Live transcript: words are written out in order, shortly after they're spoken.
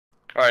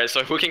Alright,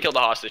 so who can kill the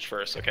hostage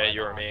first? Okay,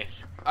 you or me.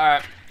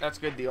 Alright, that's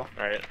a good deal.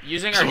 Alright.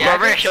 Using So our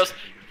whoever gadgets? kills.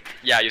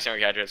 Yeah, using our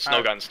gadgets. No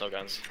Alright. guns, no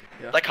guns.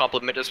 Yeah. That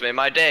compliment just made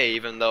my day,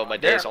 even though my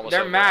day is almost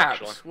over. They're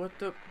maps. Actually. What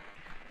the?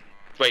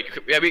 Wait,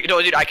 yeah,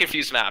 no, dude, I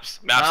confuse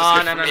maps. Maps is No,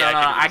 good no, for no, me. no, no.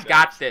 I confuse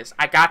got maps. this.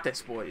 I got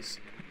this, boys.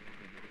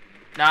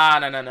 Nah,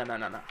 no, no, no, no,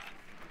 no, no.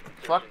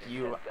 Fuck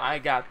you. I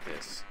got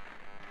this.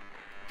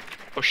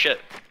 Oh shit.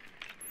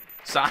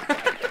 Son.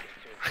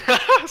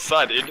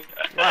 Son, dude.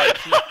 Wow,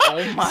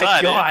 oh my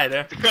Son,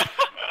 god.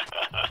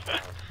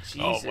 Jesus.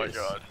 Oh my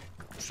god.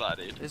 Son,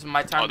 dude. This is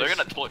my time. Oh, they're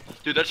gonna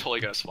dude, they're totally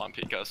gonna swamp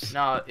peek us.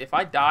 No, if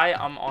I die,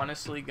 I'm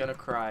honestly gonna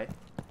cry.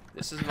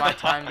 This is my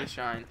time to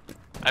shine.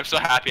 I'm so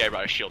happy I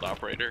brought a shield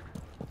operator.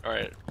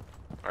 Alright.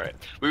 Alright.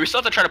 We still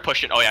have to try to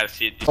push it. Oh yeah,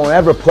 see. Don't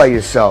ever play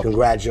yourself.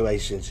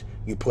 Congratulations,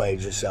 you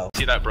played yourself.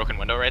 See that broken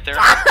window right there?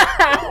 You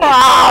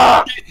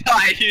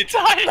died, you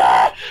died!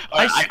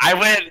 Right, I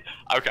win!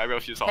 Okay, I'm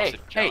gonna fuse the hostage.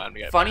 Hey,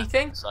 funny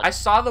thing, I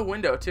saw the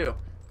window too.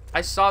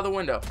 I saw the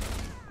window.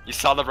 You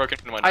saw the broken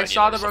window. I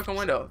saw the broken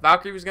window.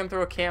 Valkyrie was gonna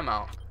throw a cam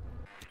out.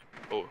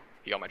 Oh,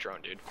 he got my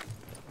drone, dude.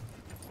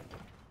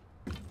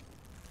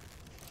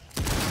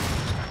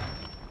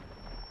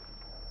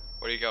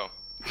 Where'd he go?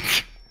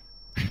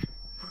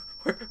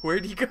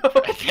 Where'd he go?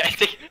 I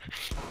think.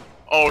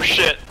 Oh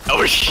shit!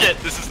 Oh shit!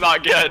 This is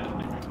not good.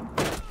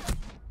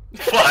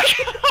 Fuck!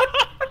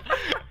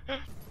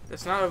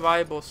 That's not a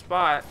viable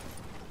spot.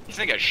 He's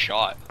gonna get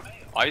shot.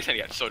 Oh, he's gonna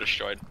get so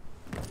destroyed.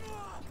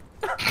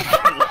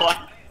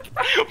 What?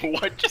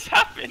 What just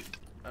happened?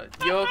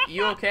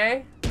 You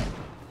okay?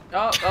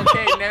 Oh,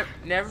 okay.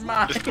 Never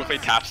mind. Just quickly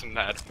taps him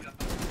that.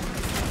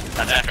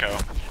 That's Echo.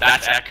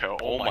 That's Echo.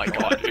 Oh my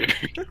god, dude.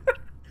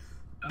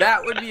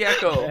 That would be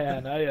Echo.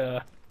 Man,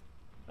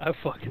 I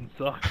fucking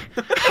suck.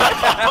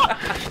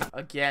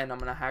 Again, I'm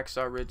gonna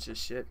hacksaw ridge this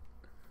shit.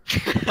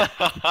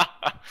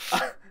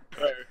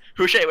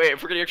 Who should wait?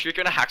 If you're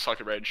gonna hacksaw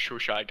the ridge, who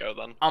should I go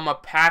then? I'm a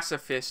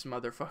pacifist,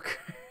 motherfucker.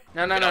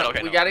 No.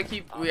 Okay, we no. gotta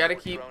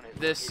keep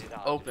this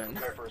open,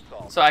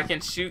 so I can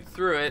shoot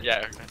through it.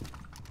 Yeah.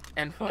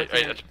 And Wait,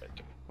 fucking.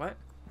 What?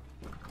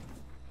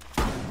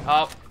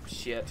 Oh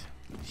shit!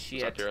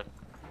 Shit.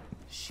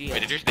 Shit!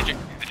 Wait,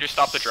 did you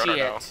stop the drone or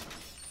no?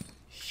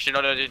 Shit.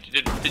 No,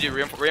 did you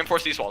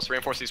reinforce these walls?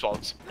 Reinforce these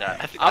walls. Yeah,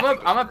 I think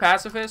I'm a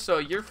pacifist, so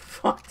you're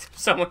fucked if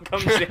someone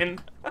comes in.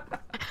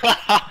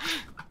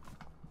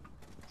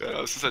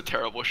 This is a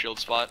terrible shield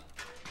spot.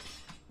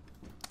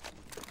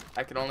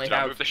 I can only Dude,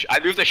 have. I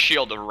moved the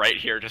shield to right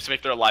here just to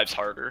make their lives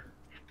harder.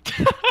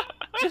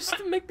 Just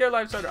to make their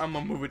lives harder. I'm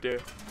gonna move it there.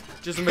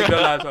 Just to make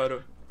their lives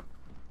harder.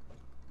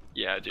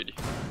 Yeah, dude.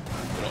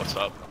 You know what's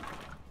up?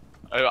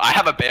 I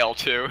have a bail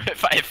too.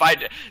 If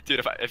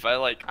I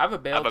like. I have a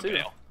bail too.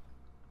 Bail.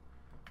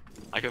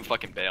 I can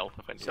fucking bail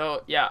if I need.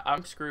 So yeah,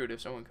 I'm screwed if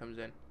someone comes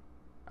in.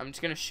 I'm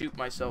just gonna shoot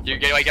myself. You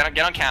get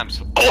on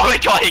cams. Oh my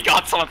god, he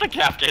got someone with the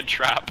Capcan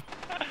trap.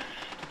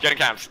 Get on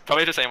cams. Tell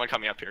me if there's anyone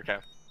coming up here, okay?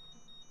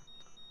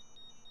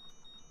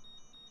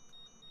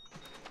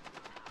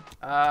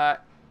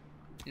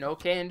 No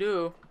can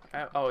do.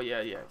 Oh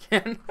yeah,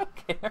 can.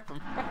 Okay, never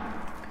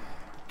mind.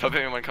 Tell me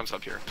if anyone comes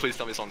up here. Please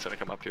tell me someone's gonna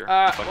come up here.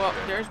 Well,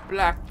 there's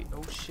black.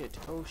 Oh shit.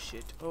 Oh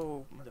shit.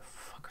 Oh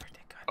motherfucker.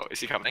 They got. Oh, is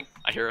he coming?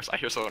 I hear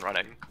someone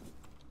running.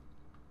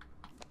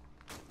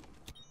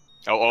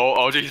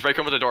 Oh, dude, he's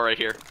breaking over the door right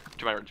here.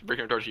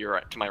 Breaking the door to your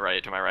right. To my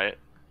right.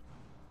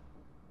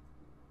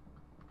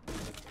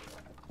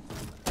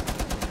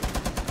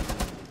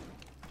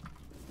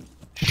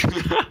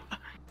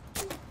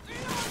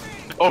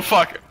 Oh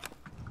fuck!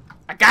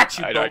 I got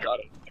you, I bro. got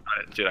it.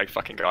 Dude, I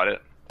fucking got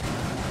it.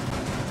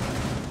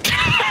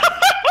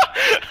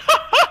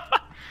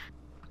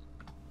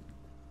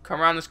 Come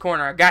around this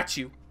corner. I got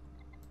you.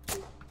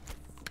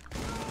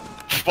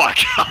 Fuck!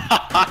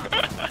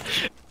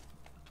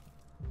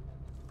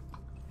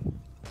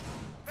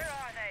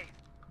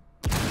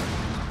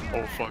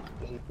 Oh fuck.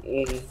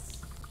 Oh.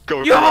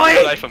 Go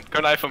knife him.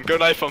 Go knife him. Go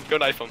knife him. Go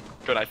knife him.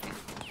 Go knife him.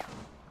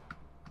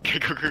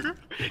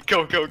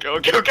 Go.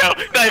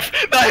 Knife.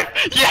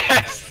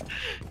 Yes!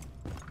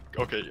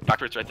 Okay,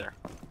 backwards right there.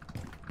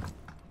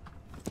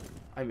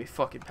 I'm a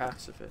fucking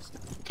pacifist.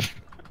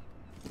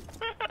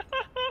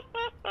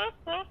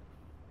 I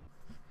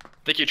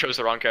think you chose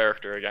the wrong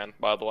character again,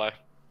 by the way.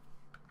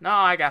 No,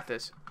 I got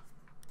this.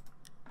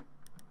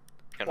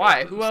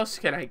 Why? Who else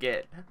can I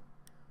get?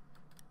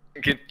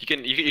 You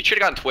should have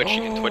gotten Twitch.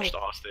 You can Twitch the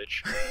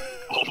hostage.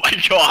 Oh my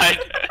god.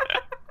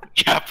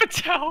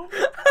 Capital.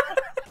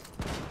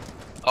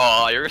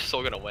 Oh, you're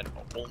still gonna win.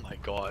 Oh my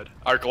god.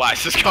 Our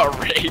glasses got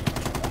raped.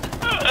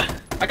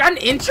 I got an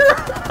incher?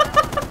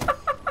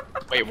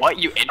 Wait, what?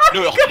 You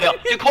no,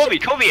 dude, Kobe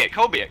it.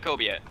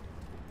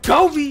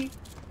 Kobe!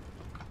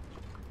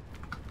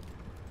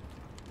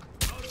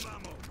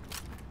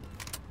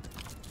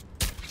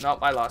 Nope,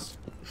 I lost.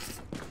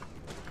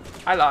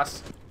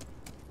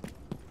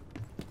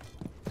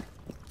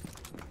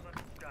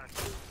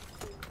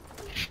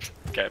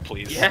 Okay,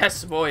 please.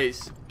 Yes,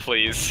 boys.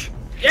 Please.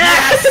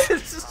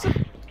 Yes!